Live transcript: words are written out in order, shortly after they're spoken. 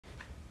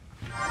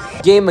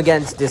game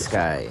against this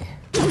guy.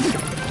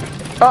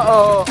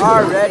 Uh-oh,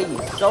 already.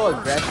 So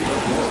aggressive.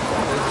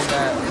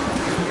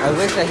 I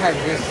wish I had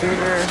this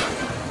sooner.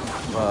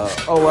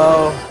 Oh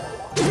well.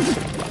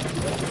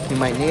 He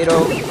might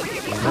NATO.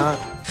 Or not.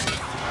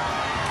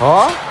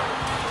 Huh?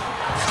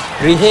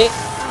 3 hit?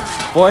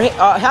 4 hit?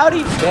 How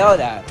did he fail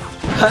that?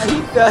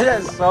 He failed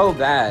that so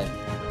bad.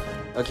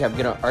 Okay, I'm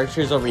gonna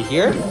archers over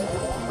here.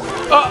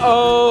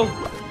 Uh-oh!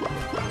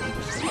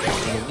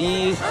 One of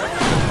these.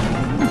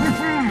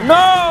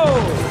 No!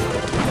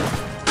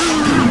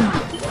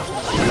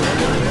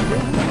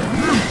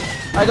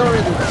 I don't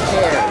really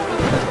care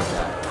because of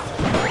that.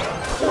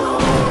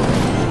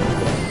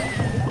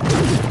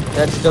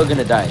 That's still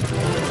gonna die.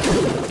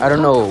 I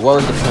don't know what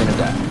was the point of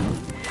that.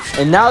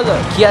 And now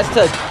look, he has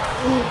to...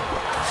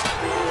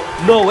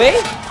 No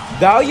way?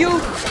 Value?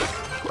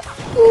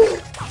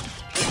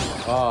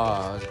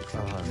 Oh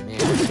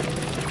man.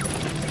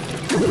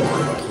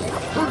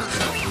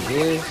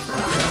 Okay,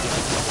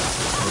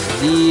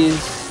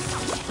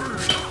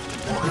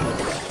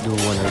 do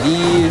one of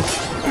these.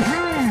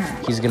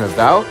 He's gonna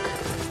Valk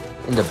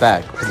in the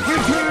back.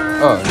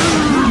 Oh.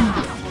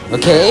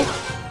 Okay.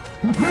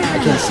 I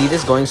can see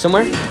this going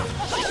somewhere.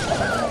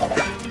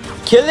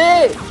 Kill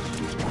it!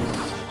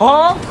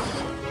 Huh?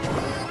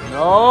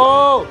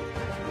 No!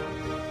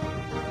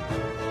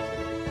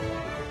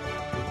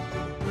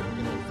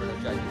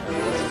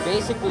 It's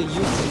basically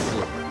useless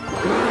here.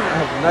 I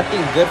have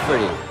nothing good for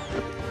you.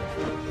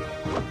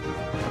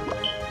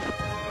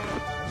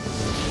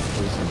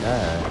 Using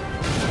that.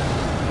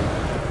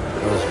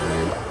 That was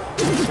weird.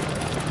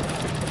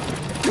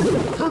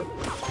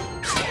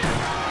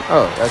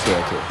 Oh, okay.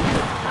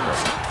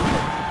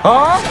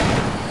 Huh?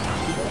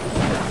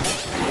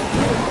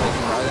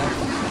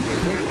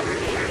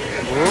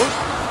 Ooh.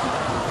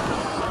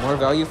 More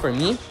value for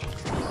me?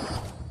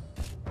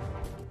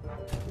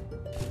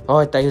 Oh,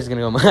 I thought he was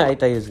gonna go. I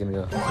thought he was gonna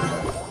go.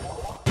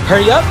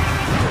 Hurry up!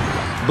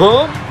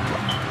 Boom!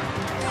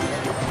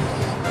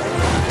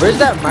 Where's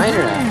that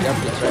miner at? Yep,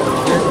 it's right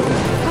over here.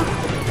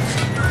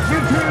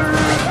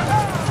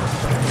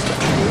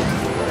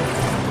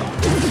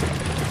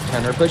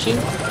 Counter pushing.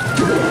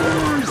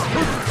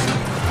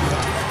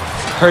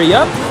 Hurry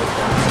up!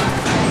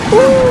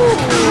 Woo!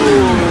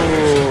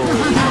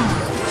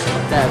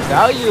 That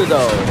value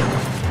though.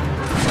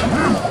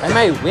 I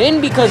might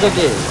win because of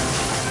this.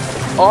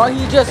 Oh,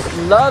 he just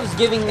loves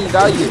giving me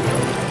value.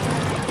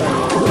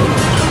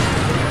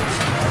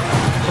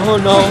 Oh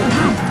no.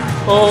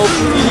 Oh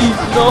please,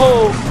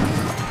 no.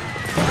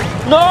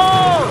 No!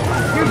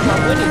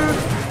 I'm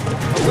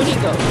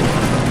winning though.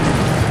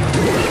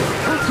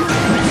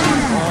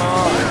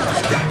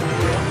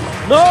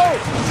 No!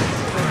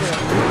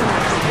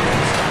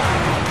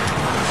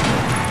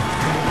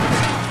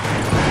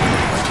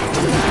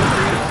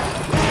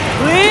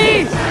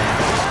 Please!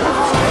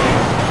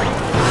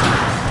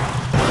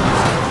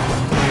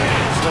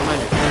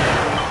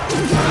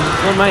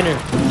 One miner.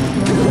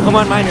 Come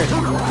on, miner.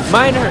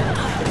 Miner!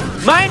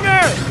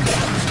 Miner!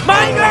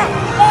 Miner!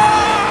 Oh!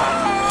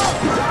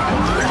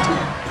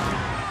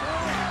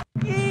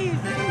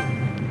 Easy!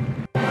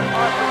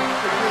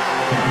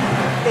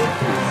 Thank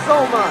you so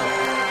much.